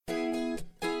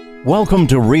Welcome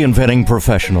to Reinventing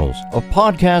Professionals, a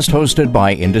podcast hosted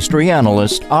by industry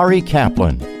analyst Ari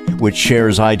Kaplan, which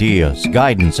shares ideas,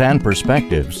 guidance, and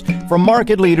perspectives from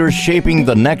market leaders shaping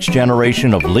the next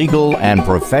generation of legal and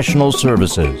professional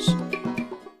services.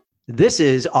 This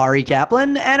is Ari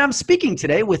Kaplan, and I'm speaking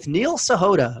today with Neil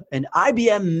Sahota, an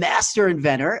IBM master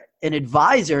inventor, an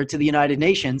advisor to the United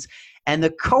Nations, and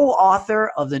the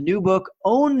co-author of the new book,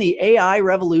 Own the AI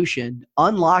Revolution,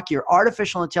 Unlock Your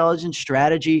Artificial Intelligence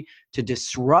Strategy to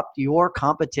Disrupt Your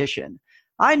Competition.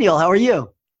 Hi, Neil. How are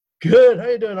you? Good. How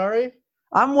are you doing, Ari?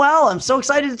 I'm well. I'm so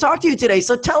excited to talk to you today.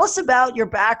 So tell us about your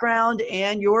background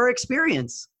and your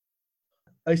experience.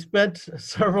 I spent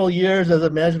several years as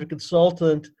a management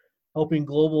consultant helping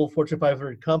global Fortune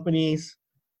 500 companies.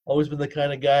 Always been the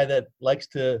kind of guy that likes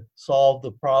to solve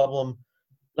the problem,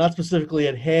 not specifically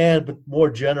at hand, but more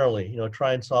generally,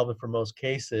 try and solve it for most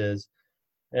cases.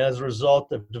 And as a result,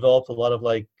 I've developed a lot of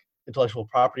intellectual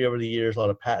property over the years, a lot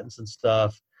of patents and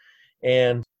stuff.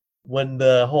 And when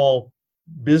the whole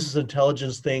business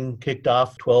intelligence thing kicked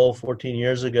off 12, 14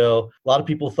 years ago, a lot of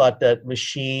people thought that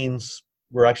machines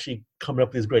were actually coming up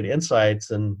with these great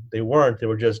insights, and they weren't. They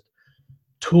were just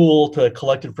tool to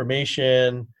collect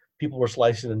information. People were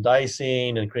slicing and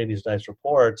dicing and creating these nice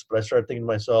reports. But I started thinking to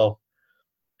myself,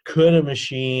 could a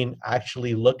machine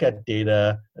actually look at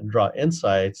data and draw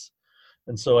insights?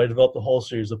 And so I developed a whole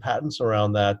series of patents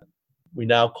around that we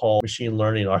now call machine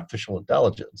learning and artificial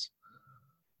intelligence.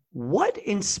 What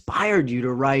inspired you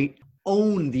to write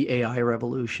Own the AI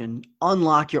Revolution,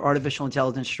 Unlock Your Artificial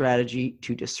Intelligence Strategy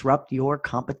to Disrupt Your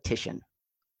Competition?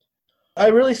 I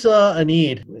really saw a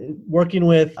need working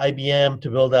with IBM to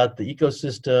build out the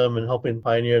ecosystem and helping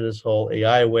pioneer this whole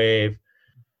AI wave.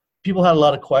 People had a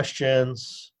lot of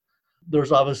questions.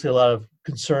 There's obviously a lot of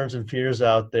concerns and fears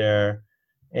out there.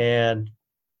 And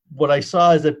what I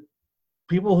saw is that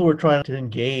people who were trying to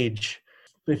engage,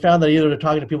 they found that either they're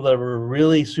talking to people that were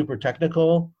really super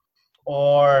technical,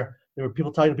 or there were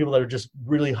people talking to people that are just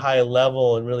really high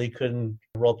level and really couldn't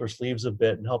roll up their sleeves a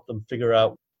bit and help them figure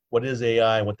out what is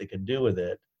AI and what they can do with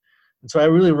it. And so I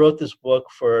really wrote this book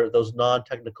for those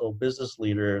non-technical business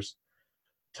leaders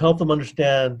to help them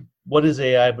understand what is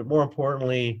AI, but more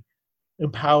importantly,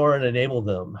 empower and enable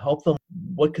them, help them.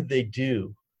 What could they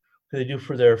do? What could they do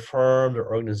for their firm,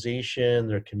 their organization,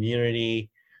 their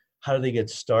community? How do they get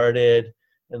started?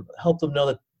 And help them know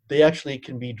that they actually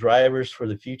can be drivers for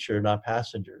the future, not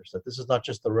passengers. That this is not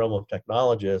just the realm of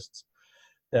technologists,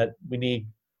 that we need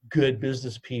good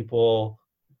business people,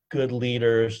 good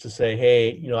leaders to say,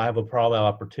 hey, I have a problem, I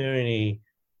have opportunity.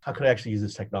 How could I actually use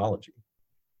this technology?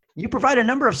 You provide a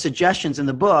number of suggestions in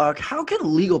the book. How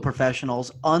can legal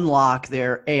professionals unlock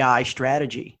their AI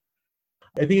strategy?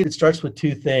 I think it starts with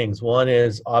two things. One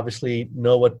is obviously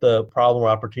know what the problem or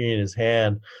opportunity is at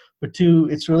hand. But two,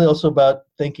 it's really also about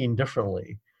thinking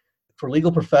differently. For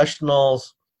legal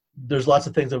professionals, there's lots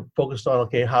of things that are focused on,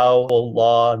 how will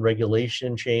law and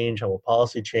regulation change? How will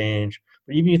policy change?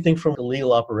 But even you think from a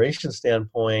legal operations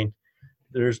standpoint,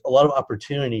 there's a lot of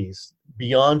opportunities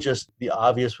beyond just the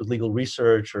obvious with legal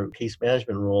research or case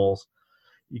management rules.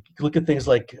 You can look at things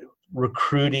like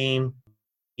recruiting,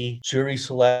 jury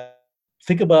select.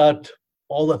 Think about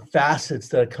all the facets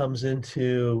that comes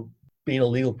into being a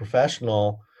legal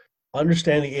professional.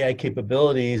 Understand the AI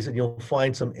capabilities, and you'll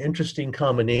find some interesting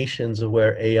combinations of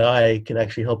where AI can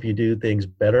actually help you do things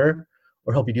better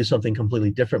or help you do something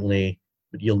completely differently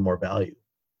but yield more value.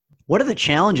 What are the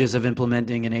challenges of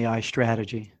implementing an AI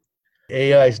strategy?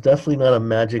 AI is definitely not a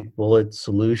magic bullet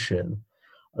solution.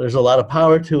 There's a lot of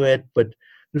power to it, but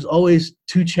there's always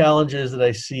two challenges that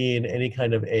I see in any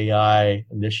kind of AI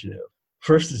initiative.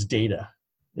 First is data.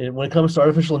 And when it comes to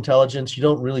artificial intelligence, you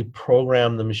don't really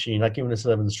program the machine, not given a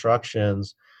set of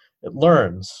instructions. It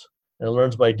learns, and it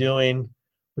learns by doing.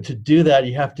 But to do that,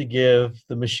 you have to give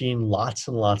the machine lots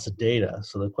and lots of data.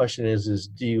 So the question is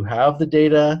do you have the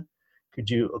data? Could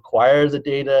you acquire the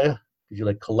data? Could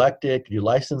you collect it? Could you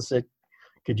license it?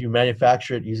 Could you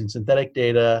manufacture it using synthetic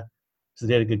data? Is the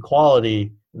data good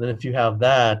quality? And then if you have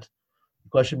that, the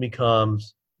question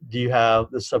becomes, do you have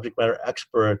the subject matter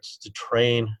experts to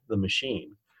train the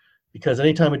machine? Because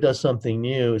anytime it does something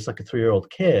new, it's like a 3-year-old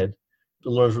kid. It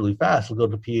learns really fast. It'll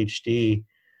go to PhD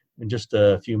in just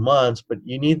a few months, but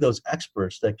you need those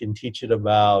experts that can teach it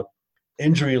about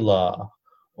injury law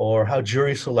or how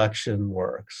jury selection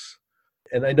works.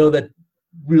 And I know that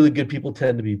really good people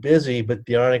tend to be busy, but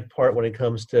the ironic part when it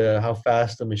comes to how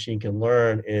fast the machine can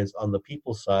learn is on the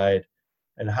people side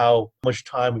and how much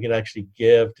time we can actually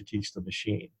give to teach the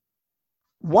machine.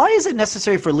 Why is it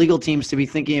necessary for legal teams to be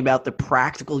thinking about the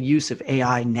practical use of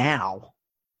AI now?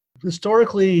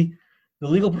 Historically, The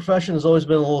legal profession has always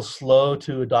been a little slow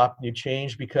to adopt new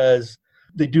change because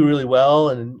they do really well,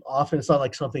 and often it's not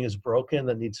like something is broken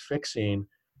that needs fixing.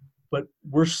 But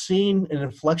we're seeing an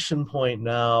inflection point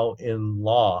now in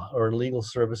law or in legal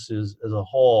services as a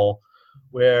whole,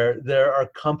 where there are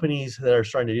companies that are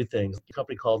starting to do things. A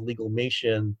company called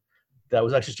Legalmation that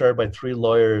was actually started by 3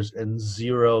 lawyers and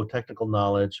 0 technical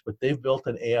knowledge, but they've built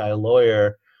an AI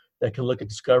lawyer that can look at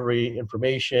discovery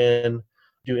information,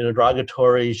 do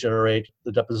interrogatories, generate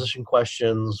the deposition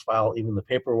questions, file even the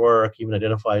paperwork, even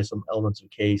identify some elements of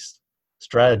case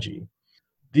strategy.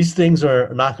 These things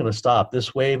are not going to stop.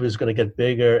 This wave is going to get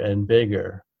bigger and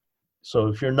bigger. So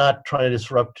if you're not trying to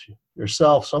disrupt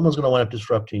yourself, someone's going to wind up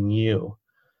disrupting you.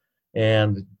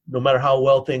 And no matter how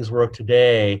well things work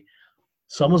today,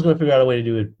 someone's going to figure out a way to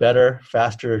do it better,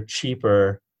 faster,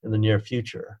 cheaper in the near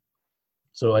future.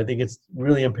 So I think it's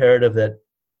really imperative that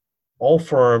all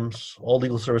firms, all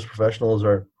legal service professionals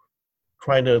are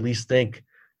trying to at least think,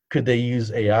 could they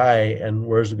use AI and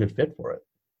where's a good fit for it?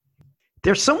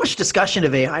 There's so much discussion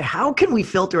of AI. How can we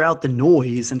filter out the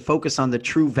noise and focus on the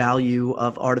true value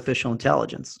of artificial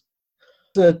intelligence?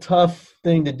 It's a tough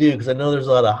thing to do because I know there's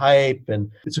a lot of hype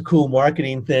and it's a cool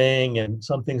marketing thing and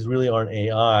some things really aren't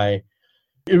AI.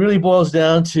 It really boils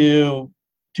down to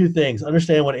 2 things.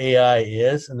 Understand what AI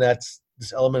is, and that's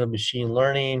this element of machine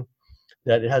learning,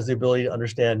 that it has the ability to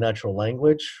understand natural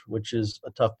language, which is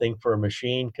a tough thing for a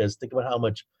machine because think about how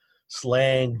much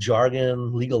slang,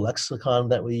 jargon, legal lexicon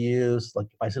that we use. Like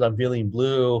if I said I'm feeling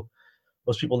blue,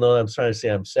 most people know that I'm trying to say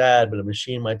I'm sad, but a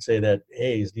machine might say that,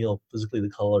 hey, is Neil physically the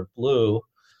color blue?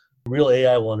 Real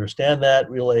AI will understand that.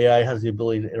 Real AI has the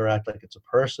ability to interact like it's a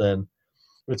person.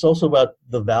 But it's also about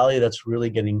the value that's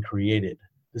really getting created.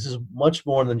 This is much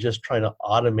more than just trying to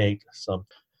automate something.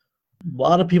 A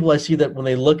lot of people I see that when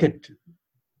they look at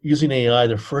using AI,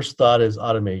 their first thought is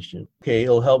automation. Okay,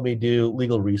 it'll help me do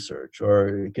legal research,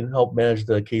 or it can help manage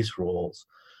the case rules.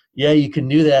 Yeah, you can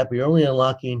do that, but you're only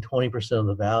unlocking 20% of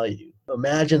the value.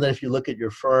 Imagine that if you look at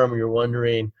your firm, you're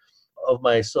wondering, of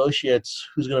my associates,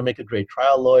 who's going to make a great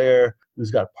trial lawyer,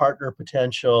 who's got partner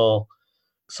potential.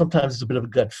 Sometimes it's a bit of a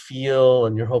gut feel,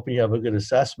 and you're hoping you have a good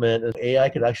assessment, and AI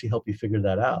could actually help you figure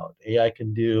that out. AI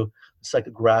can do a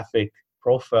psychographic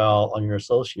profile on your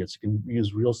associates. You can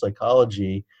use real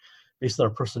psychology based on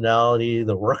their personality,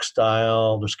 their work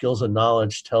style, their skills and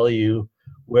knowledge, tell you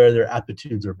where their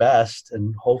aptitudes are best,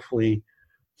 and hopefully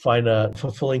find a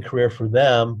fulfilling career for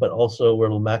them, but also where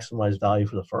it'll maximize value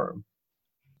for the firm.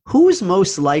 Who's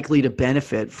most likely to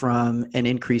benefit from an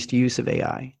increased use of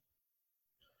AI?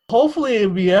 Hopefully it'll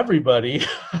be everybody.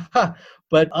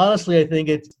 But honestly, I think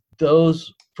it's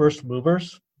those first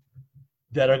movers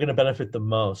that are going to benefit the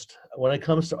most. When it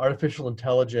comes to artificial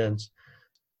intelligence,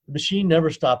 the machine never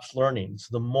stops learning. So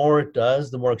the more it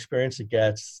does, the more experience it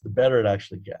gets, the better it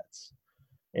actually gets.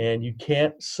 And you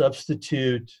can't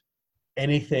substitute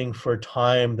anything for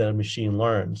time that a machine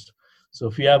learns. So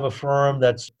if you have a firm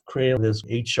that's creating this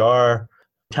HR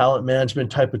talent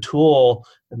management type of tool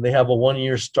and they have a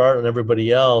 1-year start on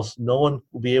everybody else, no one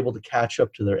will be able to catch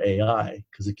up to their AI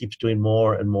because it keeps doing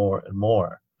more and more and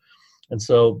more. And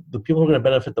so the people who are going to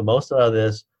benefit the most out of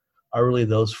this are really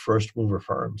those first mover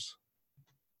firms.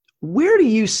 Where do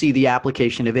you see the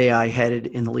application of AI headed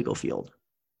in the legal field?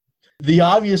 The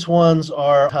obvious ones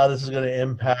are how this is going to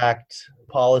impact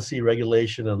policy,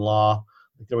 regulation, and law.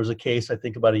 There was a case, I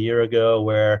think, about a year ago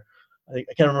where I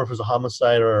can't remember if it was a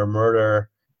homicide or a murder,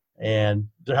 and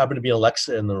there happened to be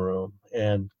Alexa in the room.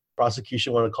 And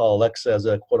prosecution wanted to call Alexa as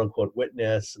a quote-unquote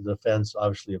witness. The defense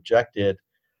obviously objected.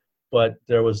 But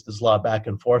there was this lot back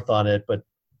and forth on it. But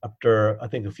after, I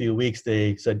think, a few weeks,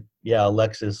 they said, yeah,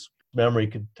 Alexa's memory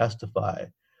could testify.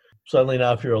 Suddenly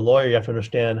now, if you're a lawyer, you have to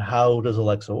understand how does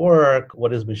Alexa work?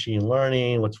 What is machine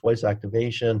learning? What's voice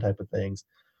activation type of things?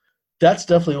 That's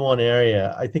definitely one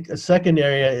area. I think a second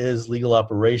area is legal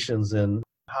operations and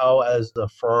how, as a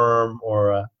firm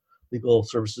or a legal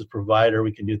services provider,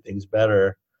 we can do things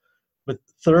better. But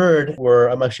third, where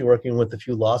I'm actually working with a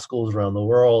few law schools around the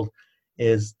world,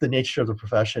 is the nature of the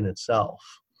profession itself.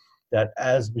 That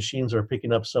as machines are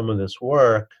picking up some of this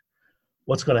work,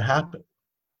 what's going to happen?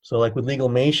 So like with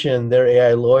Legalmation, their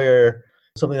AI lawyer,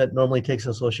 something that normally takes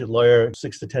an associate lawyer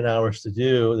 6 to 10 hours to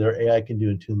do, their AI can do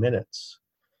in 2 minutes.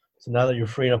 So now that you're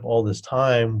freeing up all this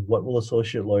time, what will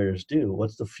associate lawyers do?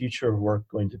 What's the future of work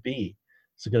going to be?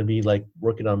 Is it going to be like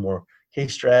working on more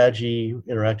case strategy,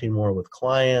 interacting more with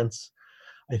clients?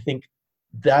 I think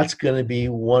that's going to be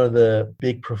one of the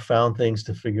big profound things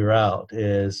to figure out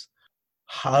is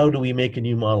how do we make a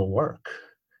new model work?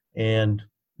 And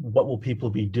what will people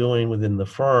be doing within the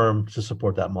firm to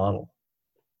support that model?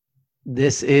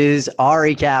 This is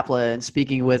Ari Kaplan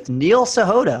speaking with Neil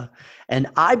Sahota, an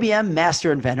IBM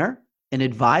master inventor, an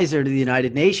advisor to the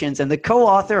United Nations, and the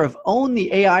co-author of Own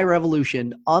the AI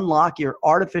Revolution, Unlock Your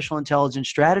Artificial Intelligence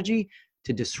Strategy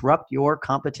to Disrupt Your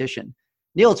Competition.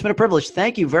 Neil, it's been a privilege.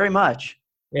 Thank you very much.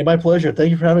 Hey, my pleasure.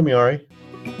 Thank you for having me, Ari.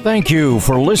 Thank you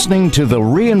for listening to the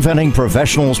Reinventing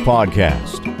Professionals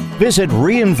podcast. Visit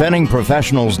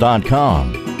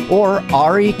reinventingprofessionals.com or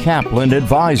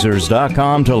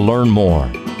arikaplanadvisors.com to learn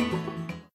more.